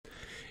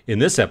In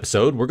this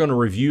episode, we're going to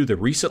review the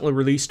recently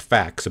released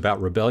facts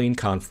about rebellion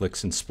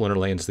conflicts in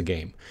Splinterlands the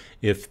game.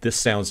 If this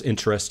sounds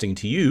interesting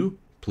to you,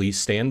 please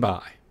stand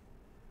by.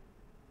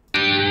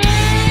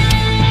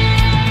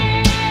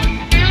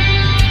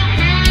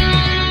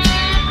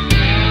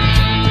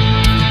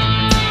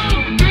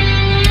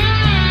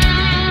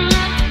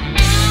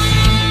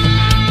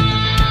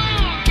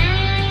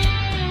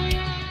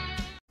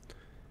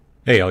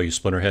 Hey all you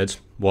Splinterheads,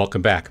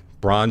 welcome back.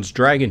 Bronze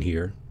Dragon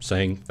here,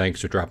 saying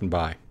thanks for dropping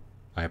by.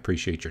 I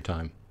appreciate your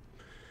time.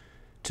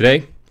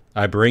 Today,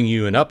 I bring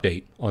you an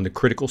update on the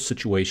critical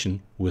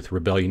situation with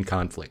rebellion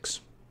conflicts.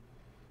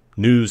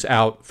 News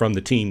out from the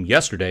team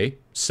yesterday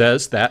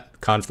says that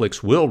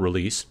conflicts will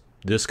release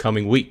this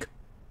coming week.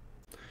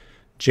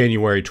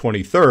 January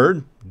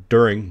 23rd,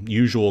 during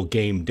usual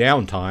game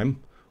downtime,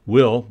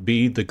 will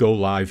be the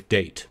go-live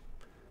date.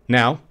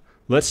 Now,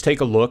 let's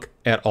take a look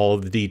at all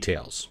of the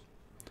details.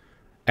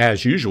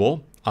 As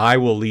usual, I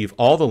will leave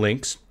all the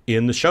links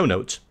in the show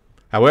notes.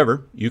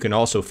 However, you can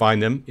also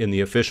find them in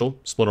the official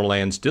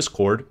Splinterlands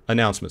Discord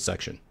announcement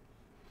section.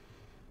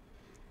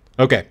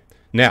 Okay,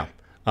 now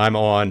I'm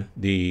on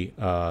the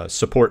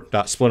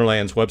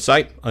support.splinterlands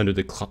website under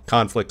the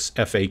conflicts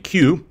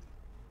FAQ.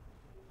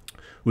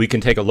 We can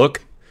take a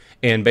look,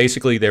 and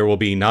basically there will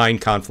be 9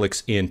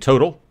 conflicts in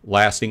total,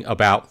 lasting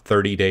about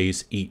 30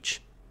 days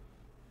each.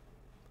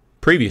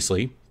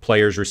 Previously,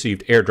 players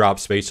received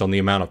airdrops based on the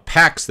amount of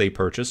packs they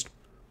purchased,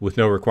 with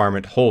no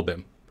requirement to hold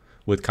them.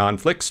 With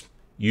conflicts,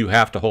 you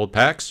have to hold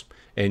packs,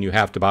 and you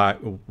have to buy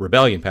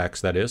rebellion packs,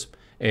 that is,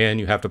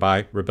 and you have to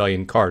buy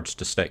rebellion cards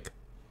to stake.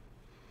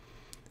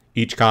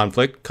 Each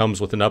conflict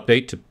comes with an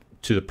update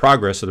to the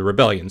progress of the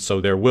rebellion, so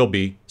there will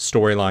be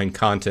storyline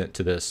content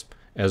to this,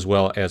 as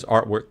well as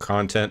artwork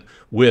content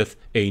with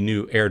a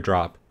new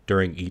airdrop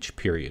during each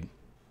period.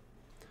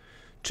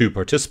 To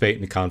participate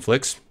in the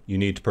conflicts, you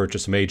need to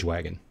purchase a mage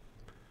wagon.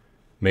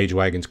 Mage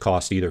wagons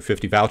cost either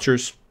 50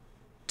 vouchers,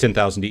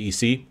 10,000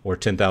 DEC, or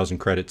 10,000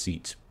 credits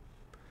each.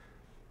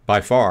 By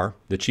far,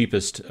 the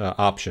cheapest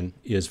option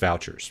is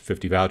vouchers.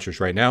 50 vouchers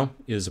right now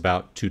is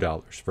about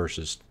 $2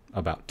 versus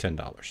about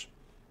 $10.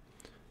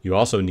 You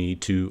also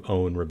need to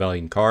own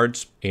rebellion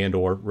cards and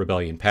or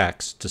rebellion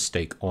packs to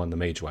stake on the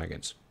mage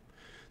wagons.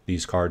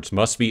 These cards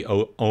must be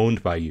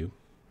owned by you.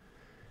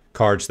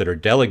 Cards that are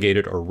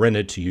delegated or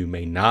rented to you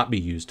may not be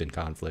used in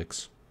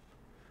conflicts.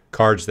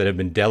 Cards that have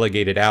been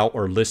delegated out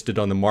or listed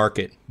on the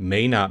market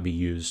may not be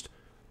used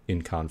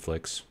in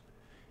conflicts.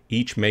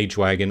 Each mage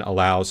wagon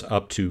allows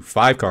up to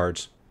 5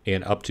 cards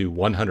and up to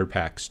 100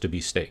 packs to be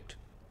staked.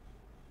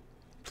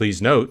 Please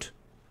note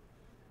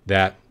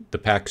that the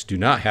packs do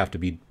not have to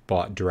be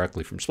bought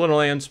directly from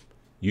Splinterlands.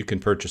 You can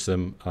purchase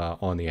them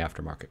on the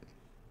aftermarket.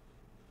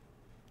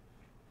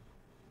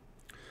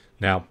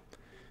 Now,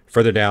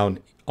 further down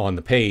on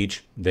the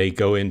page, they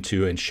go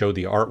into and show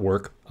the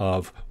artwork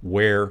of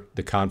where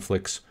the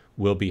conflicts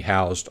will be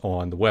housed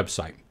on the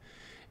website.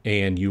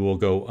 And you will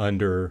go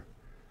under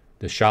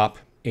the shop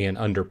and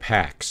under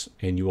packs,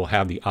 and you will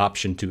have the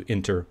option to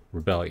enter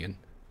rebellion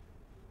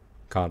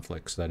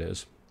conflicts, that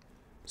is.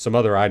 Some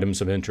other items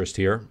of interest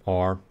here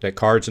are that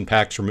cards and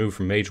packs removed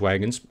from mage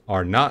wagons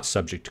are not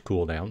subject to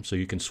cooldown, so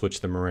you can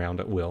switch them around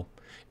at will,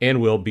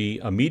 and will be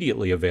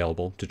immediately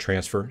available to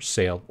transfer,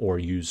 sale, or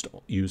use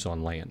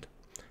on land.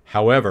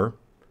 However,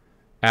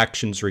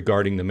 actions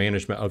regarding the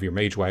management of your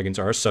mage wagons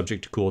are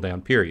subject to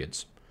cooldown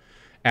periods.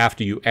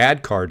 After you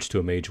add cards to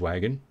a mage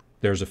wagon,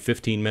 there's a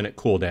 15-minute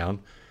cooldown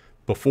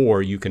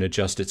before you can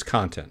adjust its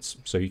contents.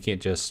 So you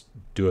can't just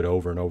do it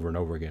over and over and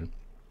over again.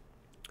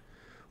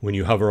 When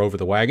you hover over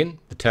the wagon,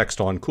 the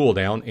text on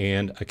cooldown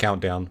and a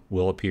countdown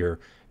will appear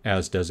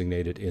as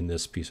designated in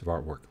this piece of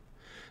artwork.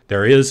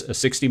 There is a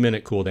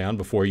 60-minute cooldown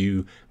before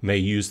you may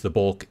use the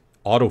bulk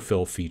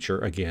autofill feature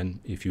again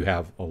if you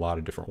have a lot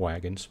of different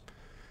wagons.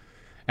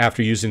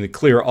 After using the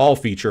clear all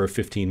feature, a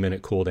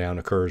 15-minute cooldown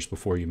occurs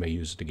before you may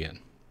use it again.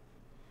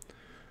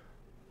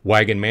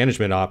 Wagon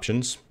management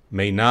options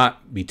may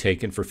not be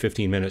taken for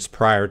 15 minutes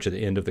prior to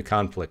the end of the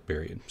conflict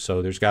period.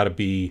 So there's got to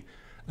be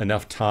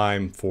enough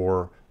time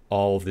for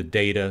all of the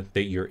data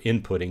that you're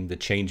inputting, the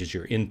changes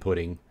you're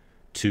inputting,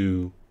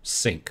 to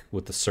sync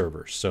with the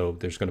server. So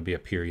there's going to be a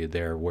period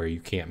there where you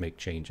can't make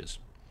changes.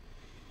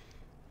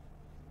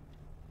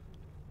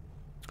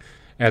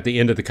 At the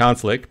end of the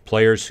conflict,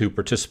 players who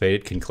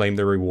participated can claim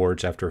their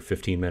rewards after a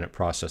 15-minute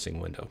processing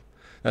window.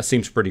 That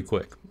seems pretty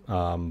quick,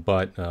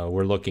 but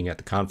we're looking at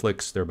the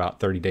conflicts. They're about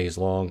 30 days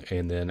long,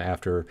 and then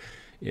after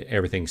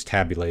everything's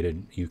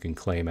tabulated, you can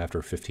claim after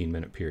a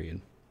 15-minute period.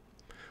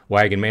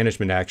 Wagon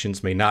management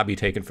actions may not be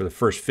taken for the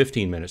first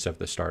 15 minutes of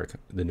the start of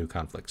the new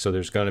conflict. So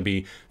there's going to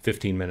be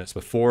 15 minutes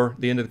before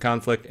the end of the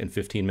conflict and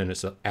 15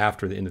 minutes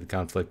after the end of the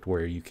conflict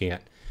where you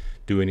can't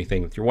do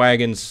anything with your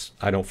wagons.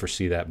 I don't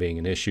foresee that being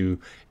an issue.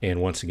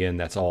 And once again,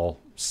 that's all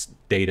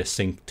data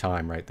sync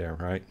time right there,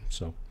 right?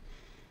 So,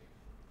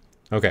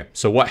 okay,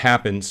 so what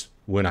happens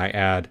when I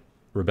add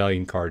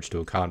rebellion cards to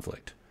a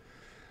conflict?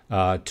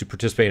 To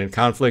participate in a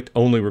conflict,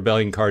 only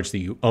rebellion cards that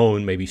you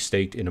own may be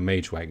staked in a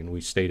mage wagon.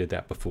 We stated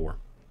that before.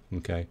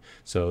 Okay,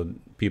 so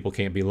people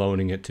can't be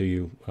loaning it to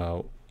you.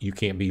 You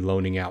can't be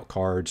loaning out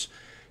cards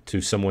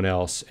to someone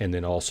else and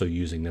then also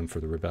using them for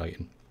the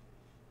rebellion.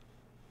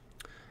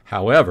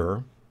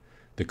 However,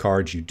 the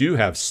cards you do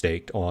have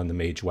staked on the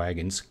mage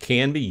wagons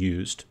can be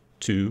used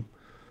to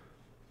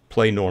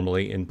play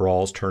normally in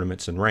brawls,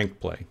 tournaments, and ranked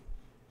play.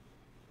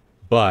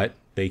 But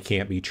they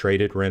can't be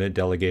traded, rented,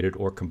 delegated,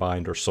 or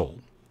combined or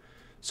sold.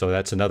 So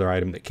that's another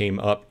item that came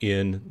up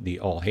in the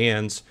all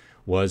hands,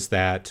 was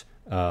that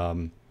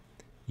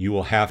you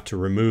will have to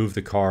remove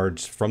the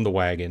cards from the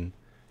wagon,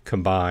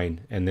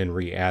 combine, and then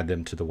re-add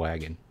them to the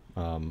wagon.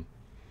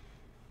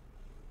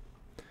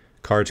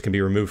 Cards can be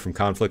removed from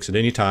conflicts at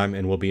any time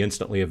and will be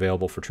instantly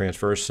available for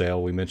transfer or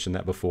sale. We mentioned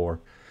that before.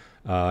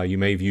 You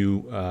may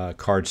view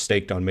cards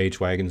staked on mage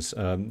wagons.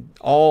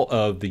 All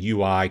of the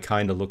UI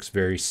kind of looks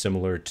very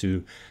similar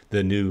to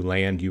the new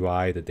land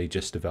UI that they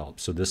just developed.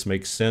 So this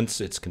makes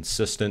sense. It's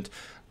consistent.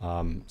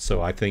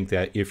 So I think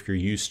that if you're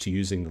used to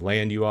using the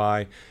land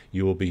UI,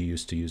 you will be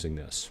used to using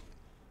this.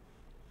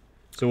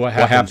 So what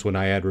happens when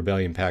I add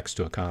rebellion packs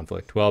to a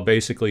conflict? Well,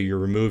 basically you're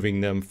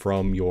removing them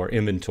from your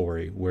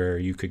inventory where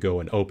you could go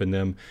and open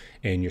them,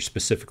 and you're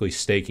specifically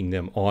staking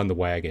them on the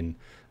wagon,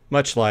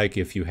 much like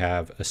if you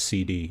have a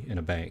CD in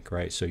a bank,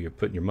 right? So you're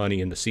putting your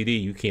money in the CD,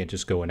 you can't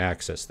just go and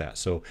access that.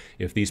 So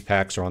if these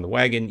packs are on the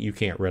wagon, you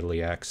can't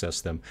readily access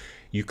them.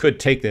 You could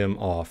take them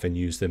off and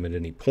use them at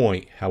any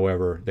point.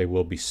 However, they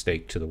will be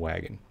staked to the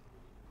wagon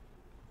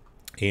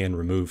and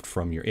removed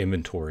from your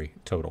inventory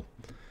total.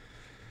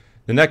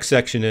 The next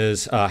section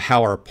is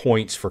how are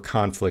points for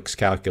conflicts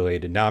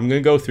calculated. Now I'm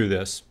going to go through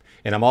this,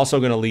 and I'm also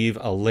going to leave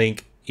a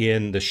link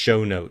in the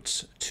show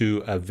notes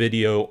to a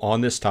video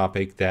on this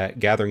topic that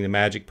Gathering the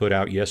Magic put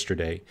out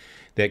yesterday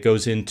that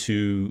goes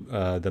into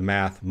the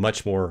math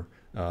much more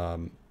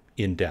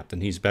in depth,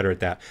 and he's better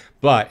at that.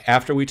 But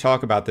after we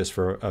talk about this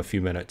for a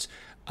few minutes,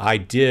 I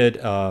did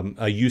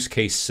a use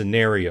case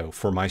scenario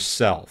for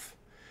myself.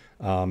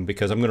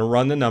 Because I'm going to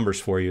run the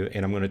numbers for you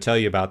and I'm going to tell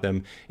you about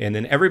them. And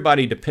then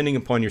everybody, depending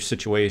upon your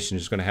situation,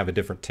 is going to have a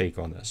different take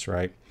on this,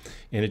 right?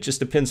 And it just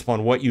depends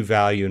upon what you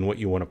value and what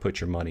you want to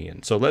put your money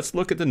in. So let's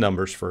look at the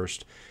numbers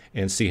first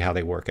and see how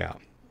they work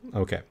out.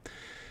 Okay.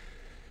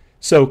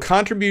 So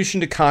contribution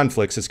to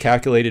conflicts is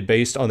calculated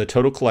based on the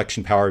total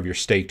collection power of your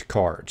staked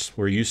cards.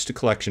 We're used to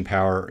collection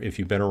power. If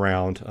you've been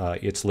around,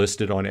 it's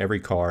listed on every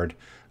card.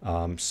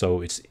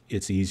 So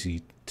it's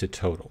easy to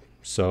total.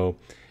 So,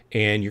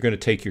 and you're going to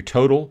take your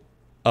total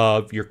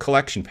of your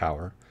collection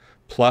power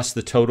plus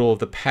the total of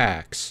the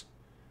packs,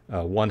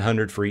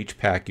 100 for each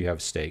pack you have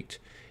staked,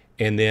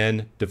 and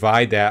then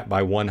divide that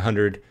by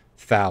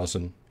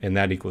 100,000, and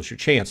that equals your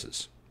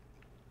chances.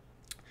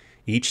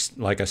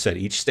 Like I said,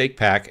 each stake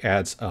pack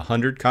adds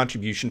 100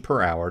 contribution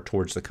per hour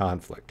towards the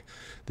conflict.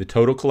 The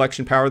total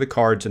collection power of the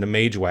cards in a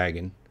mage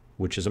wagon,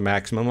 which is a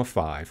maximum of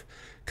 5,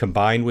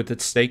 combined with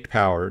its staked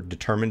power,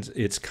 determines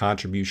its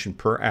contribution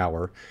per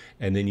hour,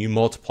 and then you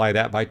multiply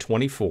that by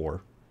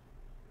 24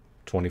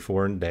 in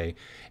a day,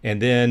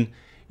 and then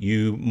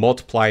you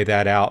multiply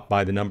that out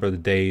by the number of the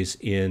days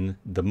in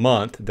the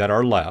month that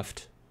are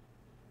left.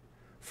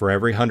 For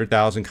every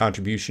 100,000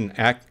 contribution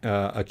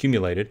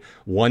accumulated,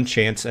 1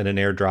 chance at an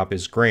airdrop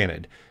is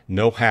granted.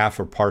 No half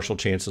or partial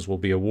chances will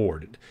be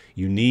awarded.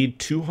 You need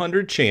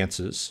 200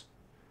 chances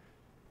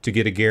to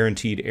get a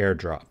guaranteed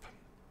airdrop.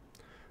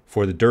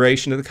 For the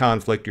duration of the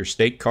conflict, your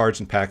staked cards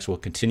and packs will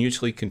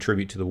continuously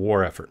contribute to the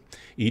war effort.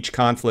 Each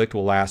conflict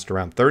will last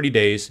around 30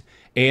 days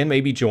and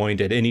may be joined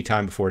at any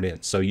time before it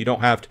ends. So you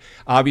don't have to,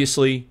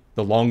 obviously,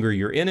 the longer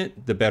you're in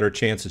it, the better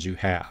chances you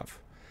have.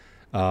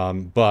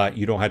 But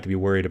you don't have to be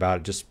worried about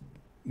it. Just,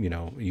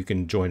 you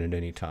can join at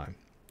any time.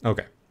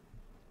 Okay.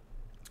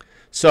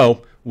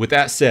 So with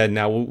that said,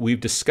 now we've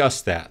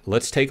discussed that.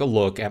 Let's take a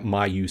look at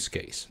my use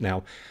case.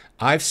 Now,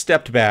 I've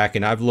stepped back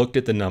and I've looked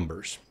at the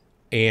numbers.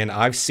 And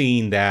I've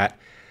seen that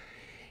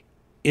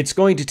it's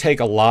going to take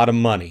a lot of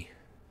money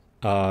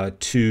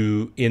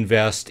to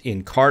invest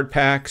in card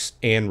packs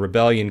and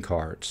rebellion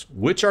cards,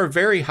 which are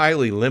very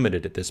highly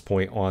limited at this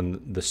point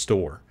on the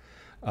store,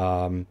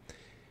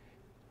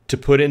 to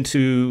put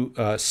into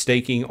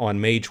staking on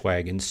mage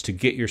wagons to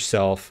get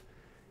yourself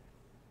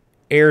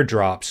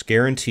airdrops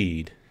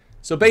guaranteed.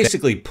 So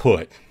basically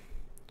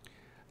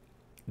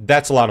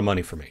that's a lot of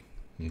money for me,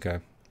 okay?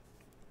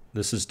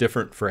 This is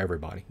different for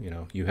everybody.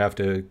 You have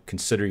to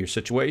consider your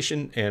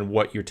situation and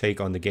what your take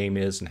on the game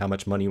is and how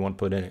much money you want to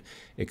put in it,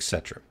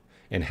 etc.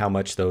 And how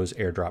much those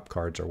airdrop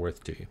cards are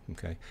worth to you.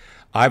 Okay.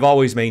 I've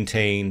always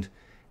maintained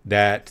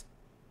that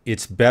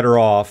it's better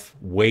off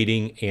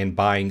waiting and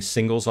buying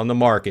singles on the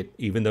market,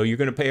 even though you're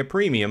going to pay a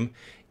premium.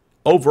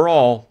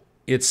 Overall,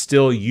 it's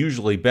still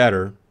usually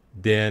better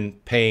than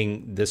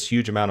paying this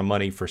huge amount of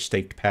money for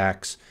staked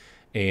packs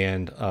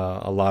and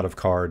a lot of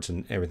cards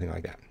and everything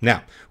like that.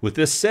 Now, with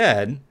this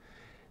said,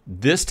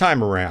 this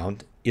time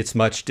around, it's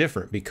much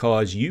different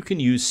because you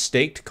can use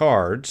staked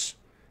cards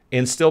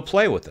and still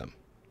play with them.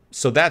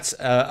 So that's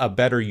a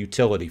better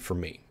utility for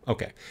me.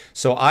 Okay,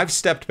 so I've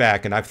stepped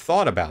back and I've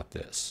thought about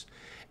this.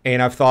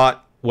 And I've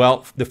thought,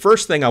 well, the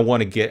first thing I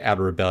want to get out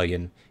of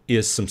Rebellion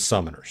is some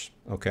summoners.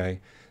 Okay,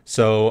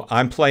 so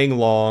I'm playing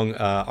long.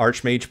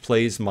 Archmage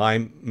plays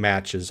my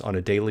matches on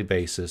a daily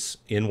basis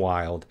in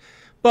Wild,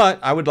 but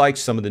I would like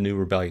some of the new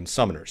Rebellion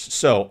summoners.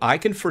 So I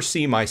can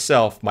foresee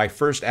myself, my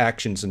first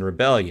actions in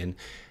Rebellion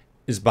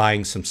is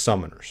buying some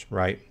summoners,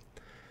 right?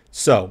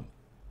 So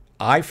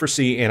I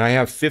foresee, and I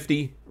have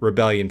 50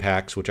 Rebellion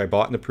packs, which I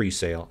bought in the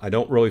pre-sale. I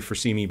don't really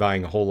foresee me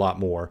buying a whole lot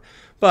more,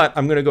 but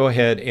I'm going to go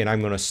ahead and I'm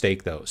going to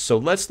stake those. So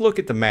let's look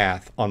at the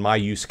math on my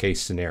use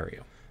case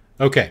scenario.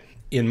 Okay,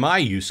 in my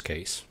use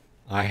case,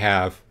 I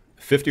have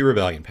 50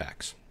 Rebellion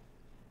packs.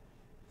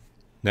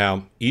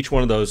 Now, each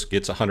one of those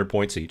gets 100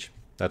 points each.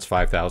 That's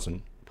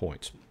 5,000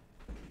 points.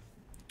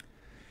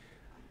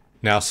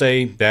 Now,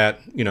 say that,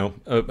 you know,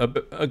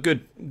 a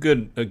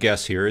good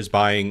guess here is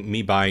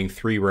me buying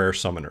 3 rare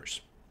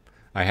summoners.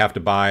 I have to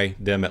buy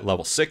them at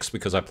level 6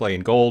 because I play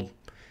in gold.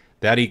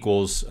 That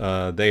equals,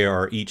 they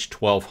are each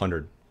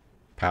 1,200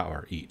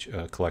 power each,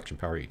 collection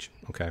power each.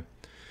 Okay,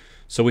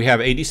 so we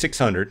have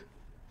 8,600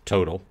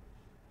 total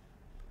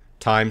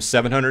times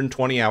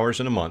 720 hours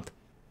in a month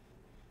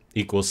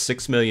equals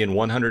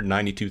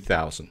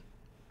 6,192,000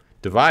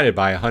 divided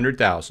by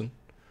 100,000,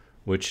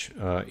 which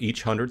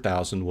each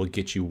 100,000 will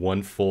get you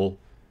 1 full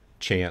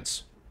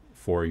chance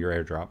for your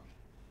airdrop.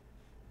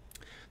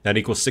 That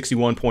equals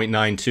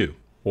 61.92,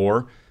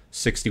 or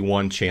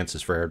 61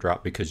 chances for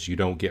airdrop, because you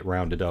don't get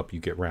rounded up, you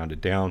get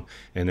rounded down,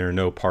 and there are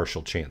no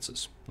partial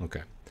chances.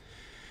 Okay.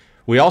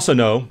 We also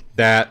know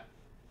that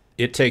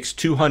it takes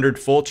 200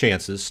 full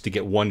chances to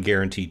get 1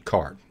 guaranteed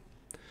card.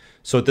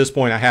 So at this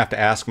point, I have to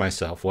ask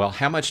myself, well,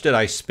 how much did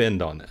I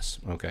spend on this?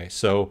 Okay,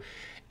 so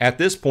at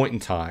this point in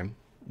time,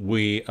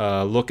 we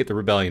look at the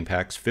Rebellion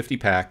packs. 50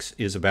 packs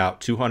is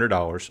about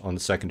 $200 on the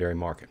secondary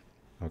market.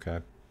 Okay.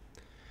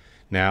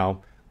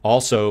 Now,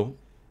 also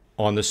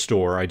on the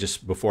store,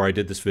 before I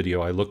did this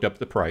video, I looked up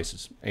the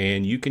prices,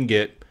 and you can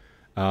get,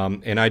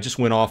 and I just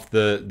went off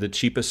the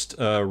cheapest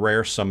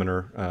rare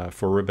summoner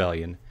for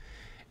Rebellion,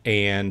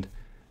 and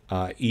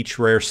each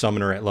rare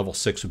summoner at level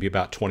 6 would be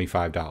about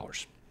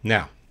 $25.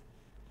 Now,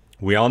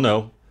 we all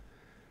know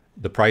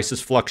the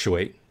prices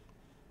fluctuate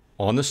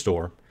on the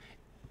store,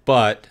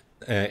 but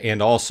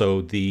and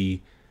also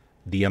the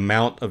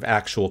amount of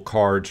actual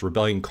cards,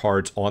 Rebellion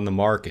cards on the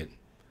market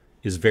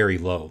is very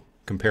low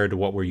compared to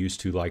what we're used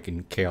to, like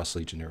in Chaos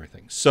Legion and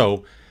everything.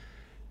 So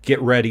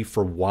get ready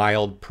for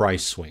wild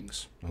price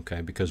swings,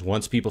 okay? Because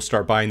once people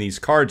start buying these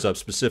cards up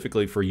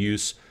specifically for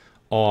use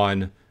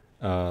on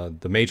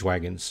the Mage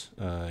Wagons,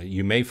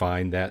 you may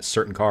find that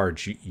certain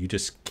cards you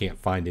just can't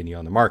find any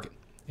on the market,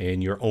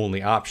 and your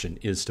only option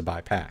is to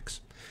buy packs.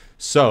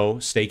 So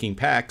staking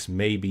packs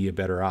may be a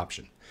better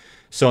option.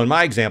 So in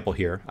my example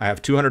here, I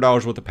have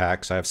 $200 worth of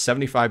packs, I have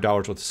 $75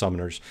 worth of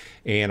summoners,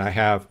 and I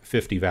have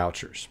 50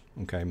 vouchers.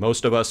 Okay,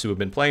 most of us who have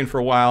been playing for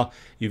a while,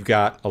 you've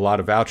got a lot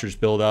of vouchers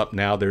build up.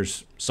 Now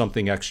there's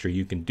something extra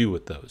you can do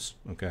with those.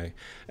 Okay,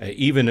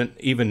 even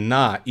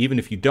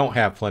if you don't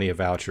have plenty of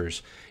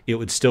vouchers, it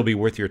would still be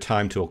worth your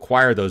time to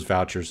acquire those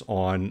vouchers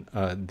on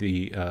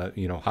the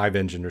Hive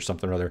engine or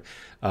something or other,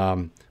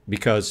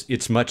 because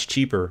it's much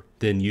cheaper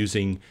than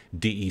using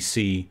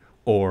DEC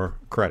or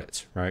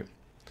credits, right?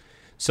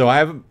 So I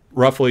have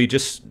roughly,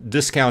 just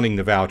discounting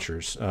the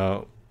vouchers,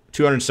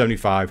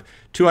 $278,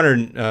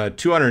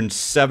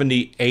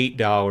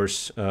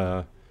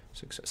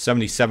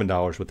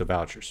 $77 with the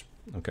vouchers.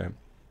 Okay.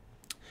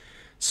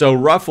 So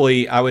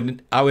roughly, I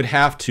would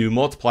have to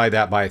multiply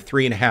that by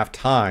 3.5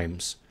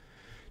 times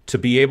to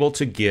be able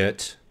to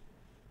get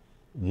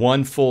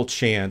 1 full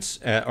chance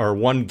or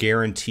 1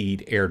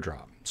 guaranteed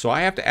airdrop. So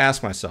I have to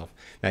ask myself,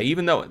 now,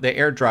 even though the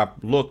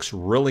airdrop looks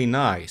really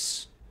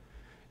nice,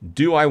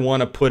 do I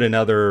want to put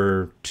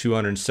another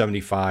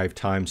 275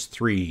 times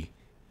 3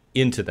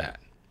 into that?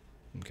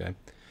 Okay.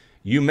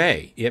 You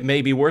may. It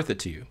may be worth it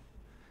to you,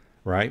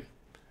 right?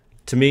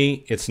 To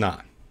me, it's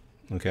not.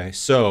 Okay.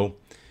 So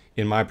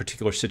in my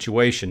particular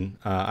situation,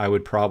 I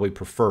would probably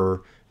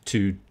prefer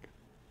to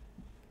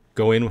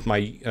go in with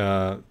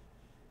my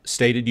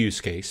stated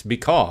use case,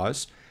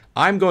 because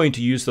I'm going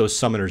to use those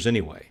summoners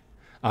anyway.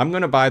 I'm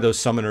going to buy those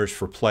summoners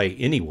for play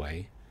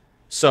anyway.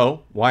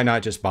 So why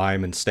not just buy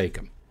them and stake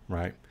them,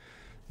 right?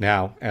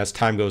 Now, as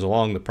time goes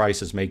along, the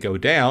prices may go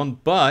down,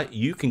 but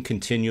you can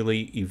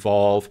continually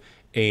evolve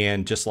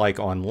and, just like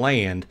on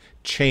land,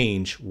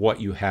 change what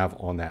you have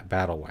on that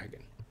battle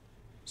wagon.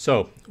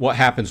 So what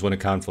happens when a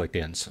conflict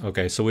ends?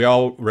 Okay, so we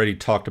already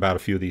talked about a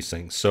few of these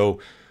things. So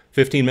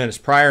 15 minutes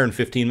prior and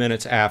 15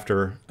 minutes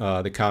after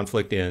the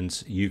conflict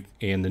ends,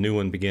 and the new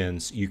one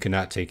begins, you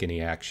cannot take any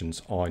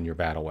actions on your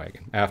battle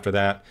wagon. After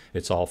that,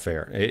 it's all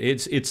fair.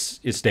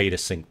 It's data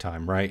sync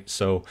time, right?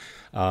 So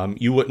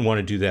you wouldn't want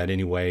to do that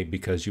anyway,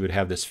 because you would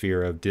have this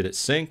fear of, did it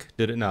sync?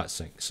 Did it not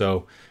sync?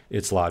 So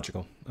it's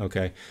logical.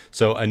 Okay,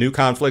 so a new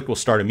conflict will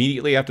start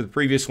immediately after the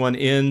previous one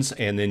ends,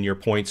 and then your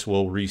points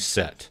will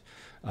reset,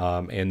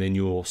 and then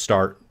you will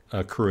start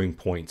accruing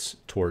points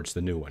towards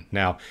the new one.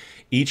 Now,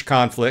 each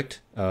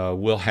conflict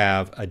will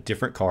have a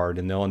different card,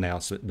 and they'll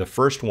announce it. The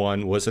first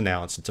one was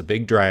announced. It's a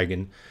big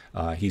dragon.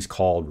 He's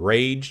called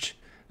Raged.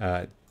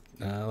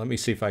 Let me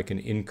see if I can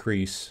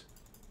increase.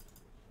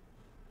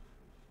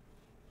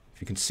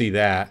 If you can see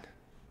that.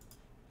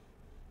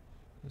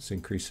 Let's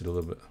increase it a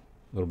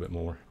little bit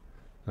more.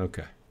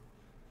 Okay.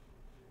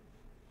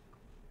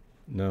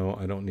 No,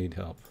 I don't need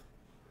help.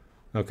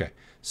 Okay,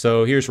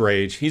 so here's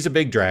Rage. He's a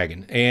big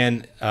dragon,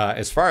 and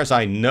as far as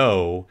I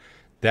know,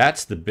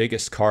 that's the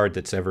biggest card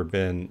that's ever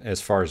been, as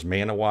far as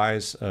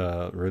mana-wise,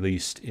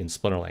 released in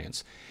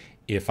Splinterlands.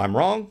 If I'm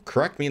wrong,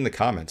 correct me in the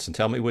comments and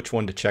tell me which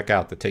one to check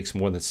out that takes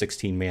more than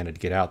 16 mana to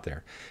get out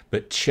there.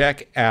 But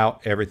check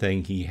out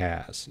everything he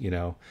has. You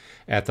know,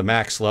 at the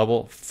max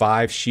level,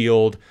 5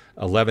 shield,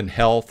 11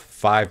 health,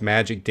 5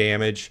 magic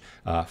damage,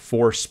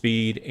 4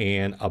 speed,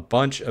 and a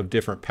bunch of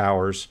different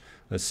powers.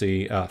 Let's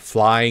see,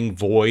 flying,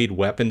 void,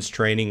 weapons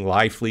training,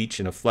 life leech,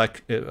 and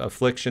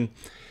affliction.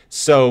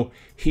 So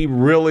he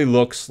really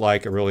looks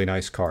like a really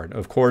nice card.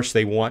 Of course,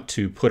 they want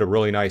to put a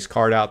really nice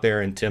card out there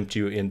and tempt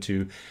you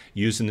into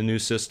using the new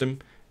system.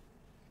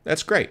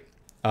 That's great.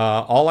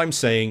 All I'm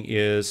saying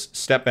is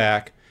step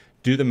back,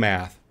 do the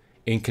math,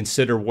 and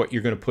consider what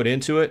you're going to put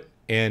into it,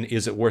 and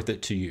is it worth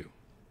it to you?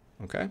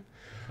 Okay.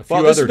 A few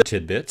other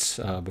tidbits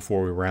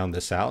before we round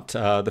this out.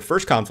 The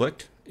first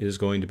conflict is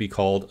going to be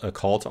called A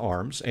Call to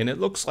Arms, and it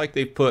looks like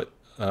they've put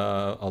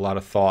a lot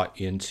of thought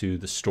into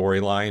the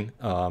storyline.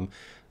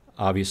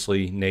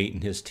 Obviously, Nate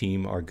and his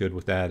team are good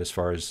with that as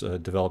far as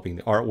developing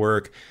the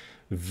artwork.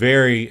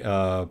 Very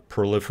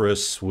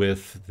proliferous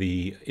with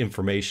the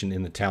information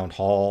in the town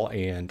hall,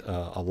 and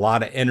a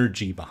lot of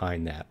energy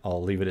behind that.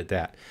 I'll leave it at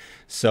that.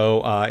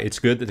 So it's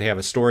good that they have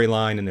a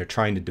storyline and they're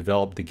trying to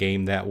develop the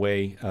game that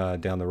way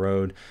down the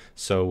road.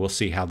 So we'll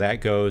see how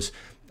that goes.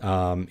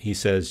 He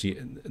says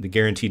the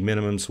guaranteed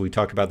minimums, we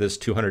talked about this,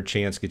 200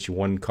 chance gets you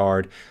 1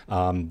 card.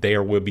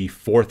 There will be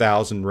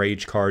 4,000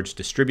 Rage cards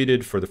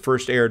distributed for the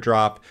first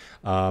airdrop,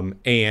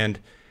 and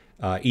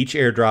each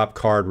airdrop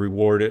card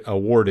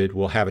awarded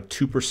will have a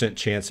 2%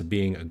 chance of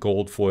being a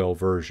gold foil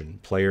version.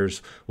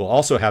 Players will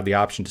also have the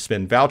option to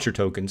spend voucher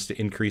tokens to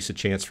increase the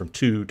chance from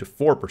 2 to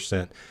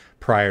 4%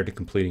 prior to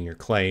completing your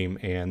claim,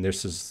 and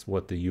this is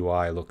what the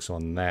UI looks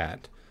on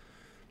that.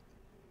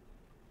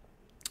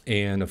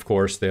 And of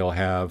course, they'll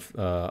have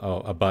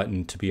a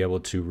button to be able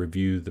to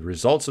review the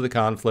results of the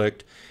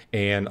conflict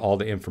and all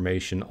the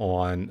information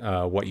on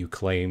what you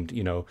claimed,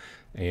 you know,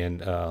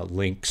 and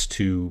links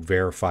to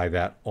verify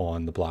that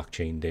on the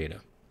blockchain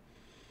data.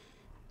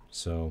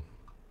 So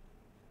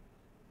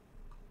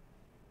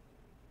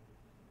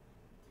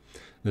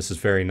this is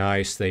very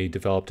nice. They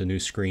developed a new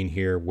screen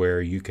here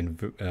where you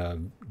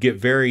can get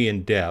very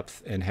in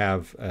depth and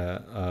have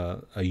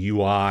a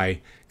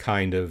UI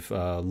kind of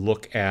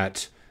look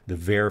at the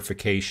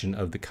verification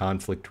of the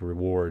conflict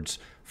rewards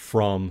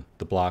from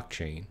the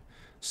blockchain.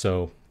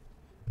 So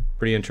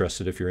pretty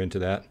interested if you're into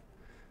that.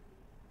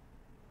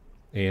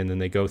 And then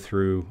they go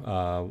through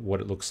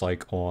what it looks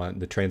like on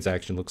the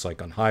transaction looks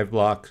like on Hive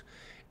block,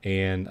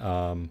 and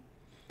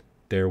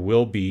there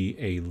will be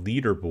a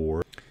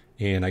leaderboard.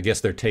 And I guess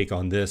their take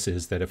on this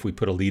is that if we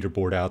put a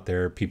leaderboard out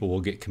there, people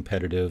will get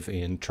competitive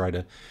and try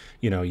to,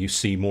 you know, you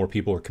see more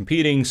people are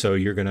competing, so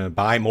you're going to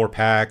buy more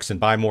packs and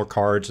buy more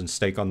cards and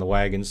stake on the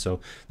wagons.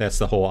 So that's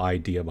the whole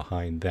idea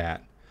behind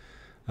that.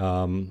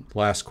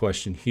 Last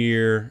question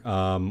here.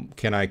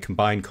 Can I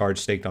combine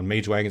cards staked on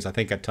mage wagons? I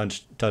think I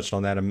touched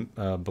on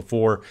that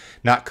before.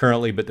 Not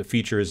currently, but the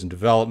feature is in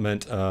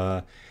development.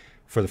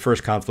 For the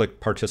first conflict,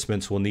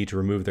 participants will need to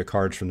remove their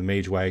cards from the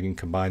mage wagon,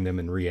 combine them,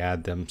 and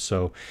re-add them.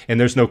 So, and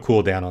there's no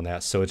cooldown on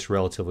that, so it's a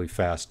relatively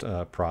fast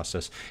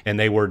process. And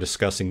they were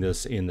discussing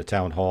this in the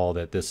town hall,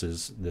 that this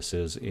is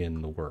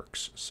in the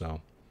works.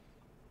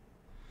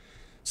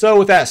 So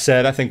with that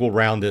said, I think we'll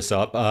round this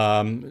up.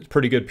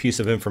 Pretty good piece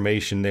of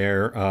information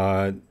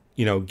there.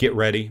 You know, get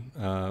ready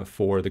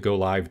for the go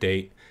live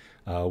date.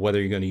 Whether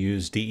you're going to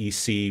use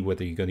DEC,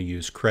 whether you're going to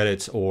use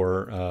credits,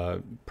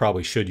 or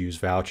probably should use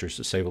vouchers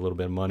to save a little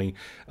bit of money.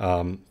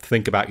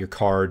 Think about your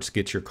cards,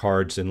 get your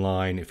cards in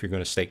line. If you're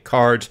going to stake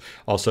cards,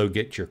 also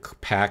get your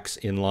packs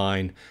in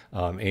line,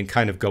 and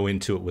kind of go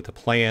into it with a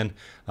plan.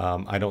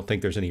 I don't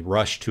think there's any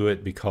rush to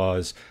it,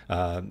 because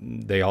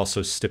they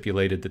also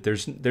stipulated that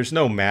there's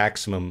no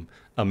maximum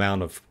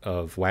amount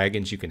of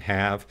wagons you can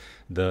have.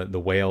 The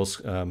whales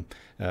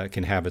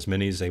can have as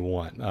many as they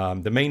want.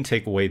 The main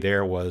takeaway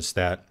there was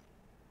that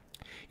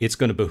it's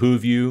going to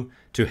behoove you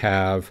to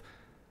have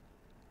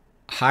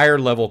higher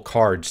level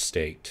cards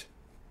staked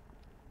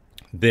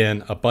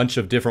than a bunch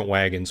of different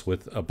wagons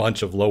with a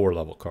bunch of lower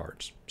level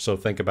cards. So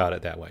think about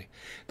it that way.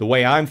 The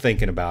way I'm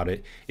thinking about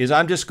it is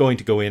I'm just going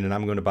to go in and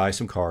I'm going to buy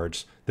some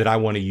cards that I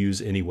want to use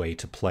anyway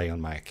to play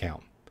on my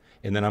account.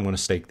 And then I'm going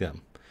to stake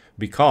them,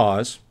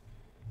 because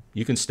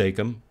you can stake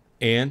them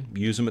and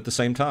use them at the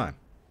same time.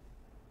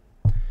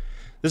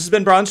 This has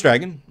been Bronze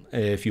Dragon.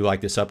 If you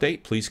like this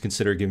update, please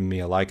consider giving me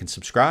a like and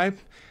subscribe.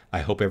 I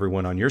hope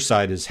everyone on your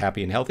side is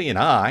happy and healthy, and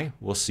I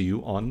will see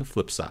you on the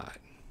flip side.